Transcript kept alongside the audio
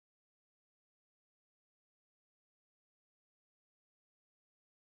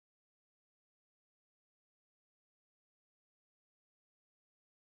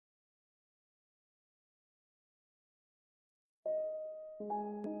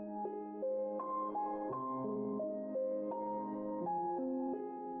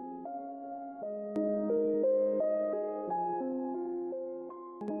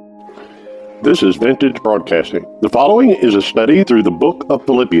This is Vintage Broadcasting. The following is a study through the book of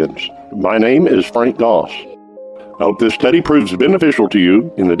Philippians. My name is Frank Goss. I hope this study proves beneficial to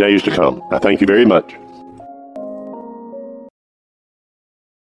you in the days to come. I thank you very much.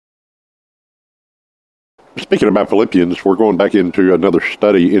 Speaking about Philippians, we're going back into another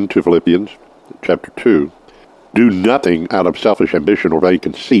study into Philippians, chapter 2. Do nothing out of selfish ambition or vain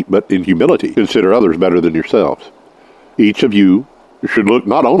conceit, but in humility consider others better than yourselves. Each of you should look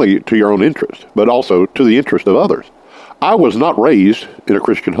not only to your own interest, but also to the interest of others. I was not raised in a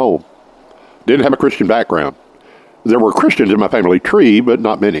Christian home. Didn't have a Christian background. There were Christians in my family tree, but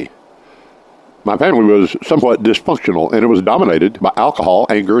not many. My family was somewhat dysfunctional, and it was dominated by alcohol,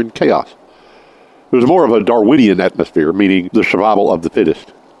 anger, and chaos. It was more of a Darwinian atmosphere, meaning the survival of the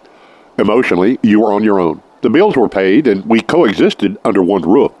fittest. Emotionally, you were on your own. The bills were paid, and we coexisted under one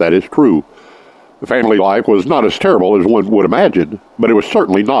roof. That is true. The family life was not as terrible as one would imagine, but it was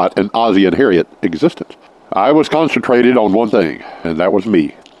certainly not an Ozzie and Harriet existence. I was concentrated on one thing, and that was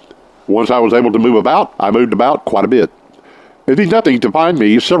me. Once I was able to move about, I moved about quite a bit. It'd be nothing to find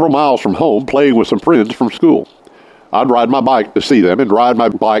me several miles from home playing with some friends from school. I'd ride my bike to see them and ride my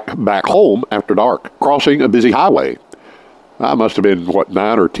bike back home after dark, crossing a busy highway. I must have been,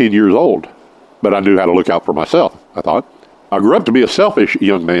 9 or 10 years old, but I knew how to look out for myself, I thought. I grew up to be a selfish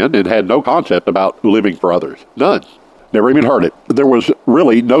young man and had no concept about living for others. None. Never even heard it. There was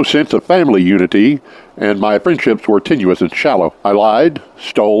really no sense of family unity, and my friendships were tenuous and shallow. I lied,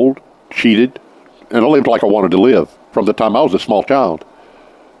 stole, cheated, and I lived like I wanted to live from the time I was a small child.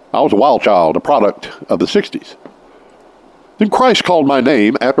 I was a wild child, a product of the 60s. Then Christ called my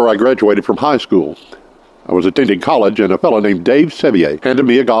name after I graduated from high school. I was attending college, and a fellow named Dave Sevier handed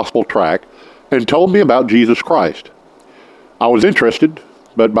me a gospel tract and told me about Jesus Christ. I was interested,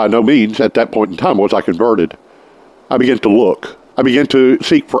 but by no means at that point in time was I converted. I began to look. I began to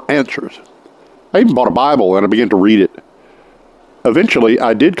seek for answers. I even bought a Bible and I began to read it. Eventually,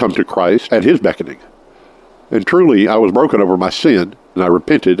 I did come to Christ at his beckoning. And truly, I was broken over my sin, and I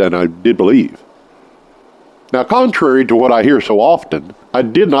repented, and I did believe. Now, contrary to what I hear so often, I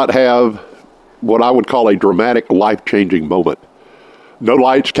did not have what I would call a dramatic, life-changing moment. No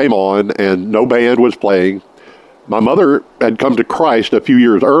lights came on, and no band was playing. My mother had come to Christ a few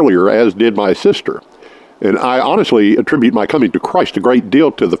years earlier, as did my sister. And I honestly attribute my coming to Christ a great deal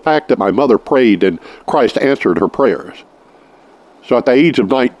to the fact that my mother prayed and Christ answered her prayers. So at the age of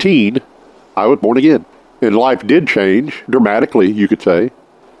 19, I was born again. And life did change dramatically, you could say.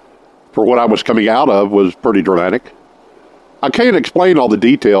 For what I was coming out of was pretty dramatic. I can't explain all the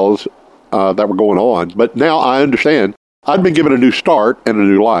details that were going on, but now I understand I'd been given a new start and a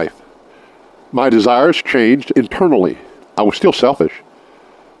new life. My desires changed internally. I was still selfish.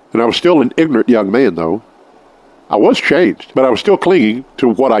 And I was still an ignorant young man, though. I was changed, but I was still clinging to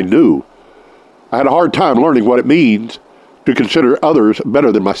what I knew. I had a hard time learning what it means to consider others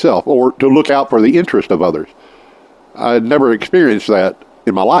better than myself, or to look out for the interest of others. I had never experienced that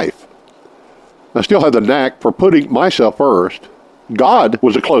in my life. I still had the knack for putting myself first. God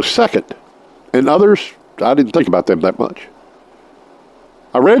was a close second, and others, I didn't think about them that much.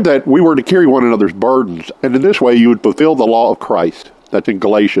 I read that we were to carry one another's burdens, and in this way you would fulfill the law of Christ. That's in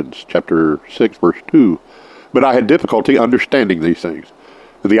Galatians chapter 6, verse 2. But I had difficulty understanding these things.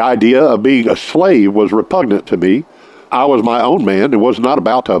 The idea of being a slave was repugnant to me. I was my own man and was not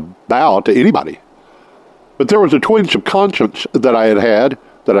about to bow to anybody. But there was a twinge of conscience that I had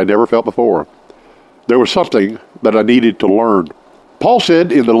that I never felt before. There was something that I needed to learn. Paul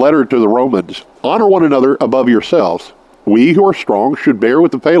said in the letter to the Romans, "Honor one another above yourselves. We who are strong should bear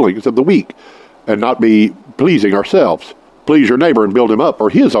with the failings of the weak, and not be pleasing ourselves. Please your neighbor and build him up for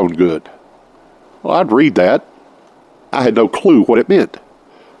his own good." Well, I'd read that. I had no clue what it meant.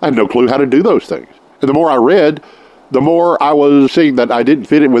 I had no clue how to do those things. And the more I read, the more I was seeing that I didn't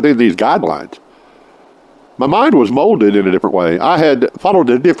fit in within these guidelines. My mind was molded in a different way. I had followed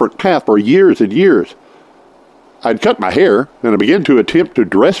a different path for years and years. I'd cut my hair, and I began to attempt to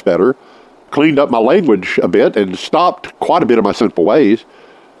dress better, cleaned up my language a bit, and stopped quite a bit of my sinful ways.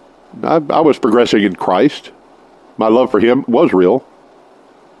 I was progressing in Christ. My love for him was real.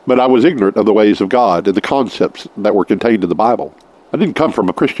 But I was ignorant of the ways of God and the concepts that were contained in the Bible. I didn't come from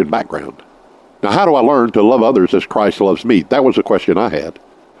a Christian background. Now, how do I learn to love others as Christ loves me? That was a question I had.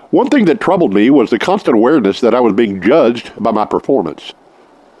 One thing that troubled me was the constant awareness that I was being judged by my performance.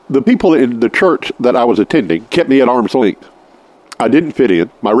 The people in the church that I was attending kept me at arm's length. I didn't fit in.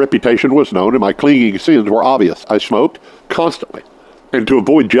 My reputation was known, and my clinging sins were obvious. I smoked constantly. And to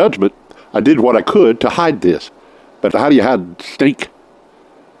avoid judgment, I did what I could to hide this. But how do you hide stink?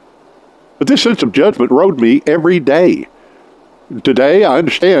 But this sense of judgment rode me every day. Today, I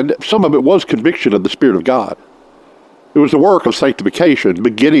understand some of it was conviction of the Spirit of God. It was the work of sanctification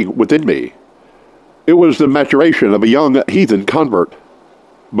beginning within me. It was the maturation of a young heathen convert.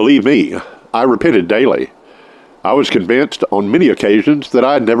 Believe me, I repented daily. I was convinced on many occasions that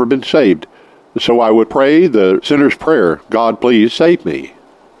I had never been saved. So I would pray the sinner's prayer, God, please save me.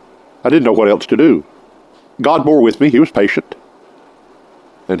 I didn't know what else to do. God bore with me. He was patient.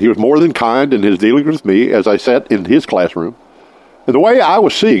 And he was more than kind in his dealings with me as I sat in his classroom. And the way I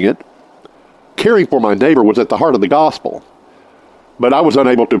was seeing it, caring for my neighbor was at the heart of the gospel. But I was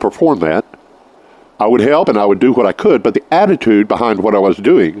unable to perform that. I would help and I would do what I could, but the attitude behind what I was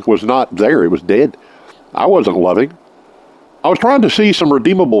doing was not there. It was dead. I wasn't loving. I was trying to see some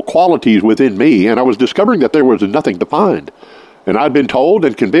redeemable qualities within me, and I was discovering that there was nothing to find. And I'd been told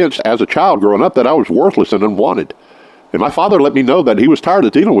and convinced as a child growing up that I was worthless and unwanted. And my father let me know that he was tired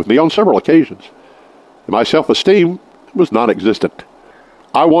of dealing with me on several occasions. And my self-esteem was non-existent.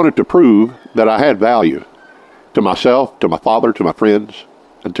 I wanted to prove that I had value to myself, to my father, to my friends,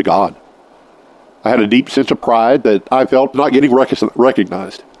 and to God. I had a deep sense of pride that I felt not getting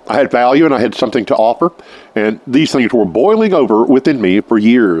recognized. I had value and I had something to offer, and these things were boiling over within me for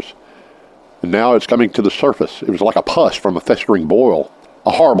years. And now it's coming to the surface. It was like a pus from a festering boil.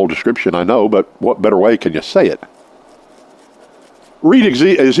 A horrible description, I know, but what better way can you say it? Read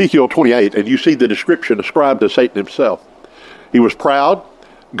Ezekiel 28, and you see the description ascribed to Satan himself. He was proud.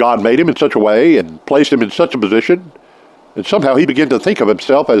 God made him in such a way and placed him in such a position, and somehow he began to think of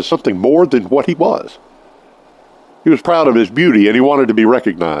himself as something more than what he was. He was proud of his beauty, and he wanted to be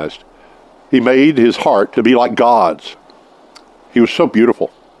recognized. He made his heart to be like God's. He was so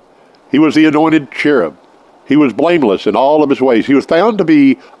beautiful. He was the anointed cherub. He was blameless in all of his ways. He was found to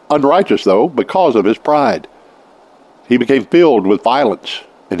be unrighteous, though, because of his pride. He became filled with violence,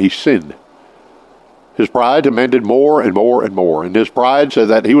 and he sinned. His pride demanded more and more and more, and his pride said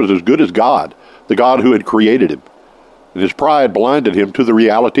that he was as good as God, the God who had created him. And his pride blinded him to the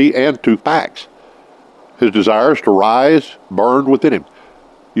reality and to facts. His desires to rise burned within him.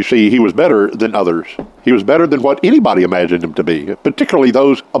 You see, he was better than others. He was better than what anybody imagined him to be, particularly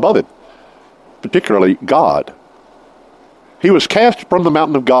those above him, particularly God. He was cast from the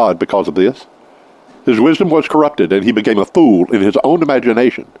mountain of God because of this. His wisdom was corrupted, and he became a fool in his own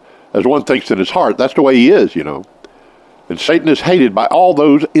imagination. As one thinks in his heart, that's the way he is, you know. And Satan is hated by all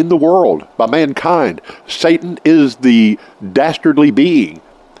those in the world, by mankind. Satan is the dastardly being.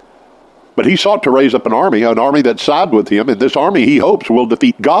 But he sought to raise up an army that sided with him, and this army, he hopes, will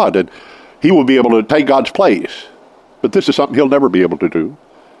defeat God, and he will be able to take God's place. But this is something he'll never be able to do.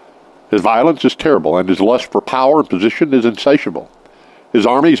 His violence is terrible, and his lust for power and position is insatiable. His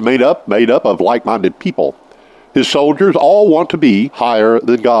army is made up of like-minded people. His soldiers all want to be higher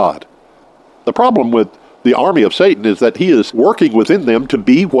than God. The problem with the army of Satan is that he is working within them to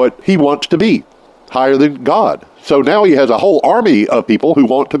be what he wants to be, higher than God. So now he has a whole army of people who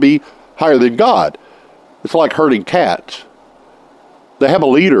want to be higher than God. It's like herding cats. They have a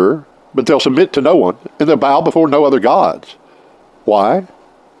leader, but they'll submit to no one, and they'll bow before no other gods. Why?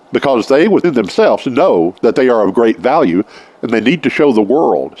 Because they within themselves know that they are of great value, and they need to show the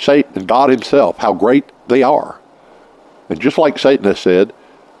world, Satan and God himself, how great they are. And just like Satan has said,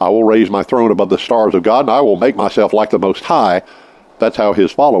 I will raise my throne above the stars of God, and I will make myself like the Most High. That's how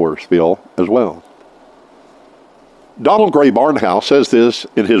his followers feel as well. Donald Gray Barnhouse says this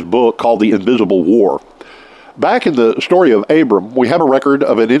in his book called The Invisible War. Back in the story of Abram, we have a record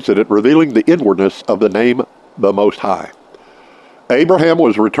of an incident revealing the inwardness of the name the Most High. Abraham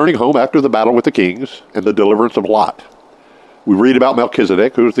was returning home after the battle with the kings and the deliverance of Lot. We read about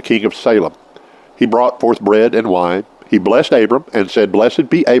Melchizedek, who was the king of Salem. He brought forth bread and wine. He blessed Abram and said, Blessed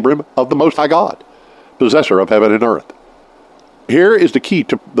be Abram of the Most High God, possessor of heaven and earth. Here is the key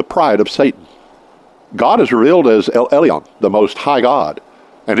to the pride of Satan. God is revealed as El Elyon, the Most High God,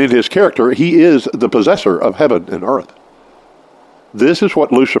 and in his character, he is the possessor of heaven and earth. This is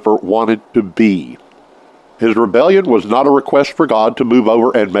what Lucifer wanted to be. His rebellion was not a request for God to move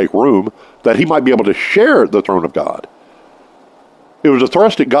over and make room that he might be able to share the throne of God. It was a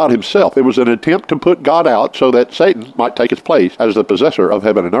thrust at God himself. It was an attempt to put God out so that Satan might take his place as the possessor of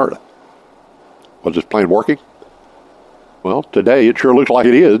heaven and earth. Was this plan working? Well, today it sure looks like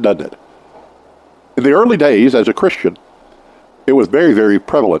it is, doesn't it? In the early days, as a Christian, it was very, very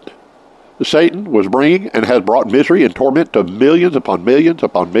prevalent. Satan was bringing and has brought misery and torment to millions upon millions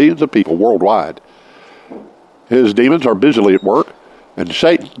upon millions of people worldwide. His demons are busily at work, and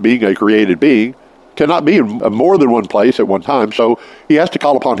Satan, being a created being, cannot be in more than one place at one time, so he has to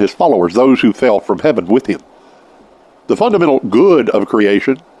call upon his followers, those who fell from heaven with him. The fundamental good of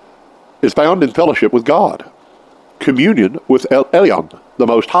creation is found in fellowship with God, communion with El Elyon, the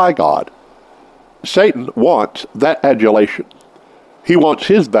Most High God. Satan wants that adulation. He wants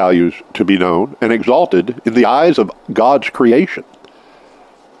his values to be known and exalted in the eyes of God's creation.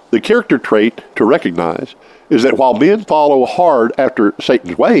 The character trait to recognize is that while men follow hard after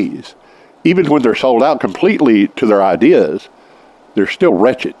Satan's ways, even when they're sold out completely to their ideas, they're still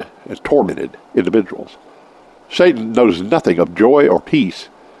wretched and tormented individuals. Satan knows nothing of joy or peace,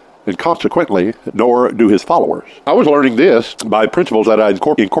 and consequently, nor do his followers. I was learning this by principles that I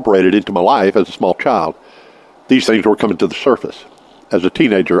incorporated into my life as a small child. These things were coming to the surface. As a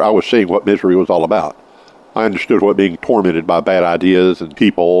teenager, I was seeing what misery was all about. I understood what being tormented by bad ideas and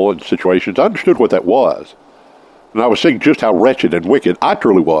people and situations, I understood what that was. And I was seeing just how wretched and wicked I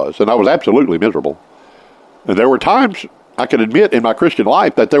truly was, and I was absolutely miserable. And there were times, I can admit, in my Christian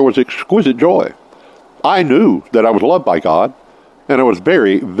life that there was exquisite joy. I knew that I was loved by God, and I was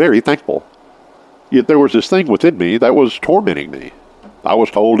very, very thankful. Yet there was this thing within me that was tormenting me. I was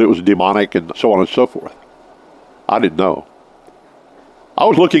told it was demonic and so on and so forth. I didn't know. I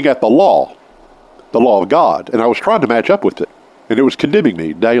was looking at the law of God, and I was trying to match up with it, and it was condemning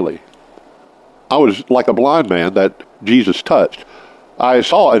me daily. I was like a blind man that Jesus touched. I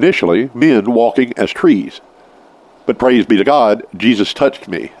saw initially men walking as trees. But praise be to God, Jesus touched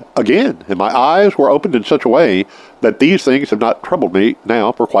me again, and my eyes were opened in such a way that these things have not troubled me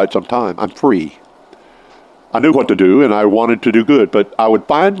now for quite some time. I'm free. I knew what to do, and I wanted to do good, but I would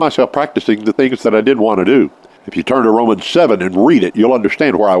find myself practicing the things that I didn't want to do. If you turn to Romans 7 and read it, you'll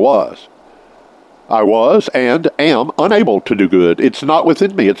understand where I was. I was and am unable to do good. It's not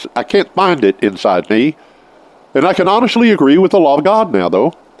within me. I can't find it inside me. And I can honestly agree with the law of God now,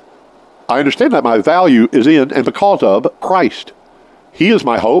 though. I understand that my value is in and because of Christ. He is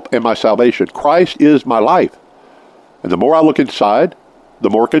my hope and my salvation. Christ is my life. And the more I look inside, the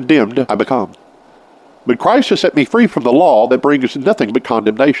more condemned I become. But Christ has set me free from the law that brings nothing but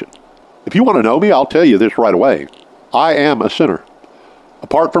condemnation. If you want to know me, I'll tell you this right away. I am a sinner.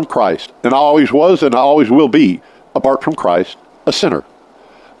 Apart from Christ, and I always was and I always will be, apart from Christ, a sinner.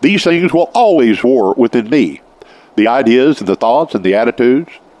 These things will always war within me, the ideas and the thoughts and the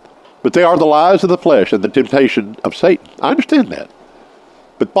attitudes, but they are the lies of the flesh and the temptation of Satan. I understand that.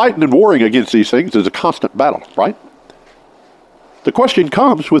 But fighting and warring against these things is a constant battle, right? The question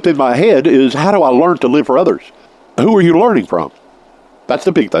comes within my head is, how do I learn to live for others? Who are you learning from? That's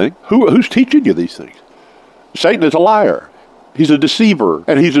the big thing. Who's teaching you these things? Satan is a liar. He's a deceiver,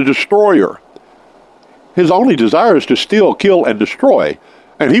 and he's a destroyer. His only desire is to steal, kill, and destroy,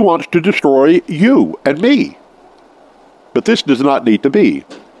 and he wants to destroy you and me. But this does not need to be.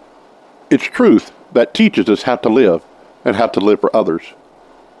 It's truth that teaches us how to live and how to live for others.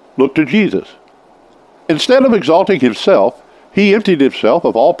 Look to Jesus. Instead of exalting himself, he emptied himself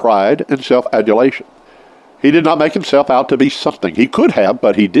of all pride and self-adulation. He did not make himself out to be something. He could have,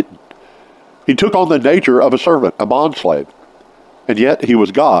 but he didn't. He took on the nature of a servant, a bondslave. And yet he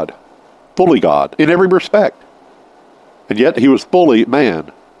was God, fully God, in every respect. And yet he was fully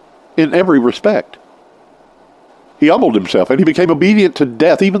man, in every respect. He humbled himself, and he became obedient to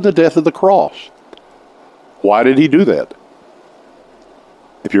death, even the death of the cross. Why did he do that?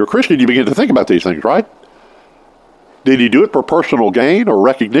 If you're a Christian, you begin to think about these things, right? Did he do it for personal gain or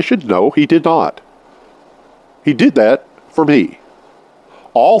recognition? No, he did not. He did that for me.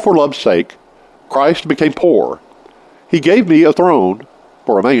 All for love's sake, Christ became poor. He gave me a throne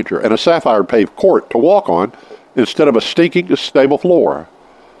for a manger and a sapphire-paved court to walk on instead of a stinking stable floor.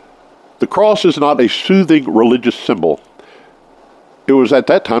 The cross is not a soothing religious symbol. It was at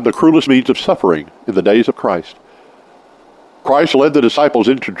that time the cruelest means of suffering in the days of Christ. Christ led the disciples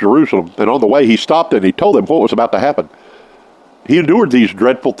into Jerusalem, and on the way he stopped and he told them what was about to happen. He endured these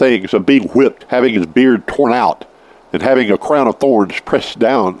dreadful things of being whipped, having his beard torn out, and having a crown of thorns pressed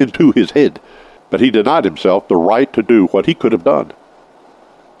down into his head. But he denied himself the right to do what he could have done.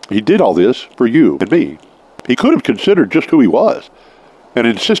 He did all this for you and me. He could have considered just who he was and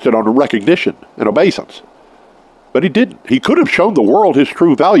insisted on recognition and obeisance. But he didn't. He could have shown the world his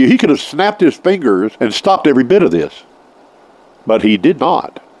true value. He could have snapped his fingers and stopped every bit of this. But he did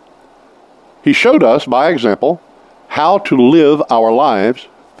not. He showed us, by example, how to live our lives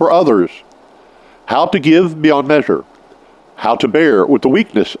for others, how to give beyond measure, how to bear with the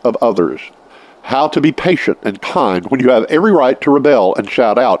weakness of others, how to be patient and kind when you have every right to rebel and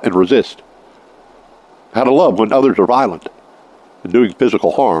shout out and resist, how to love when others are violent and doing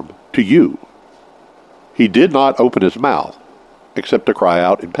physical harm to you. He did not open his mouth except to cry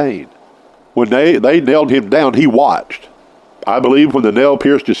out in pain. When they nailed him down, he watched. I believe when the nail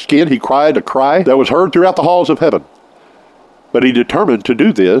pierced his skin, he cried a cry that was heard throughout the halls of heaven. But he determined to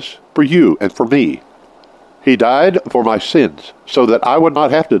do this for you and for me. He died for my sins so that I would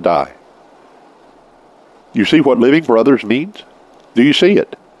not have to die. You see what living for others means? Do you see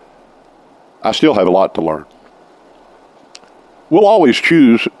it? I still have a lot to learn. We'll always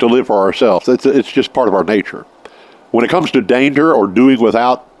choose to live for ourselves. It's just part of our nature. When it comes to danger or doing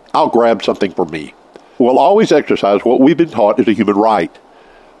without, I'll grab something for me. We'll always exercise what we've been taught is a human right: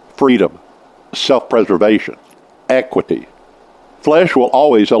 freedom, self-preservation, equity. Flesh will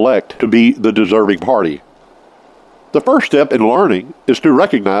always elect to be the deserving party. The first step in learning is to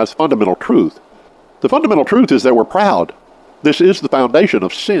recognize fundamental truth. The fundamental truth is that we're proud. This is the foundation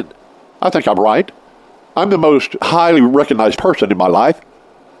of sin. I think I'm right. I'm the most highly recognized person in my life.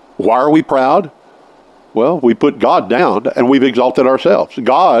 Why are we proud? Well, we put God down and we've exalted ourselves.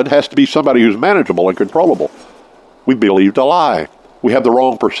 God has to be somebody who's manageable and controllable. We believed a lie. We have the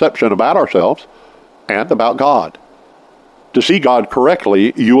wrong perception about ourselves and about God. To see God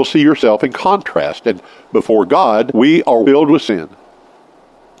correctly, you will see yourself in contrast. And before God, we are filled with sin.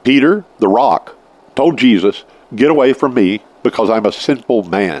 Peter, the rock, told Jesus, "Get away from me because I'm a sinful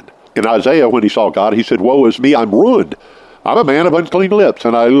man." In Isaiah, when he saw God, he said, "Woe is me, I'm ruined. I'm a man of unclean lips,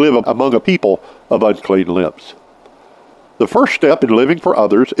 and I live among a people of unclean lips." The first step in living for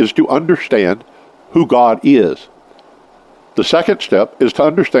others is to understand who God is. The second step is to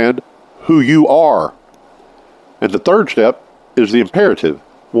understand who you are. And the third step is the imperative,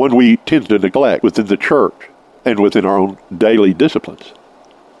 one we tend to neglect within the church and within our own daily disciplines.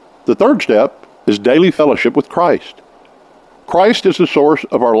 The third step is daily fellowship with Christ. Christ is the source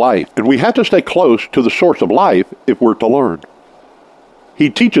of our life, and we have to stay close to the source of life if we're to learn. He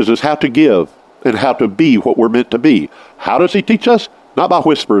teaches us how to give and how to be what we're meant to be. How does he teach us? Not by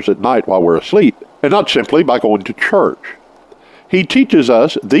whispers at night while we're asleep, and not simply by going to church. He teaches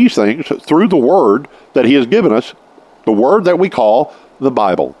us these things through the Word that he has given us, the Word that we call the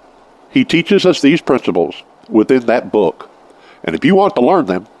Bible. He teaches us these principles within that book. And if you want to learn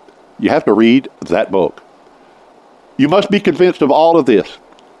them, you have to read that book. You must be convinced of all of this.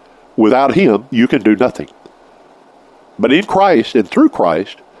 Without him, you can do nothing. But in Christ and through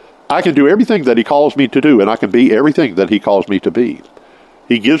Christ, I can do everything that he calls me to do, and I can be everything that he calls me to be.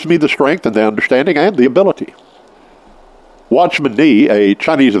 He gives me the strength and the understanding and the ability. Watchman Nee, a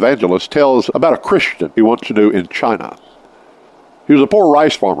Chinese evangelist, tells about a Christian he once knew in China. He was a poor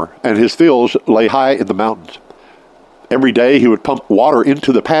rice farmer, and his fields lay high in the mountains. Every day he would pump water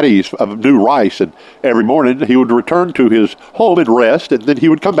into the paddies of new rice, and every morning he would return to his home and rest, and then he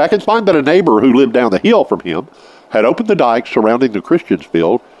would come back and find that a neighbor who lived down the hill from him had opened the dike surrounding the Christian's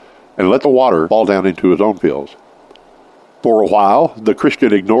field and let the water fall down into his own fields. For a while, the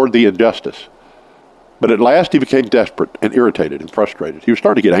Christian ignored the injustice, but at last he became desperate and irritated and frustrated. He was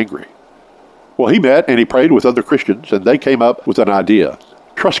starting to get angry. Well, he met and he prayed with other Christians, and they came up with an idea.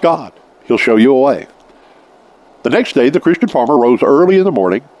 Trust God. He'll show you a way. The next day, the Christian farmer rose early in the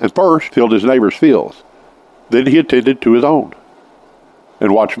morning and first filled his neighbor's fields. Then he attended to his own.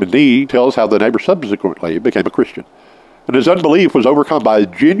 And Watchman Nee tells how the neighbor subsequently became a Christian, and his unbelief was overcome by a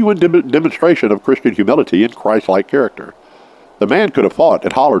genuine demonstration of Christian humility and Christ-like character. The man could have fought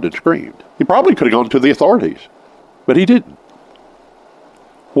and hollered and screamed. He probably could have gone to the authorities, but he didn't.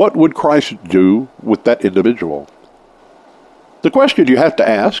 What would Christ do with that individual? The question you have to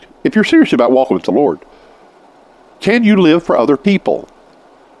ask, if you're serious about walking with the Lord, can you live for other people?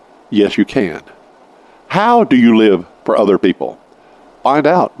 Yes, you can. How do you live for other people? Find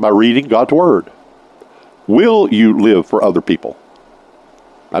out by reading God's Word. Will you live for other people?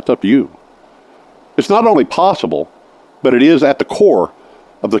 That's up to you. It's not only possible, but it is at the core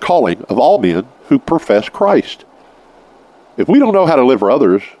of the calling of all men who profess Christ. If we don't know how to live for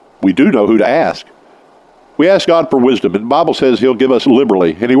others, we do know who to ask. We ask God for wisdom, and the Bible says he'll give us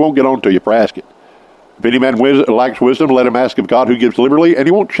liberally, and he won't get on to you for asking. If any man lacks wisdom, let him ask of God who gives liberally, and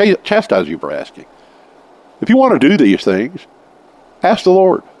he won't chastise you for asking. If you want to do these things, ask the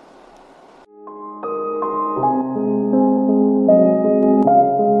Lord.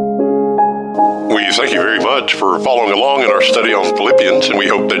 We thank you very much for following along in our study on Philippians, and we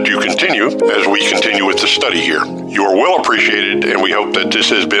hope that you continue as we continue with the study here. You are well appreciated, and we hope that this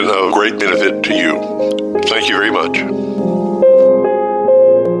has been of great benefit to you. Thank you very much.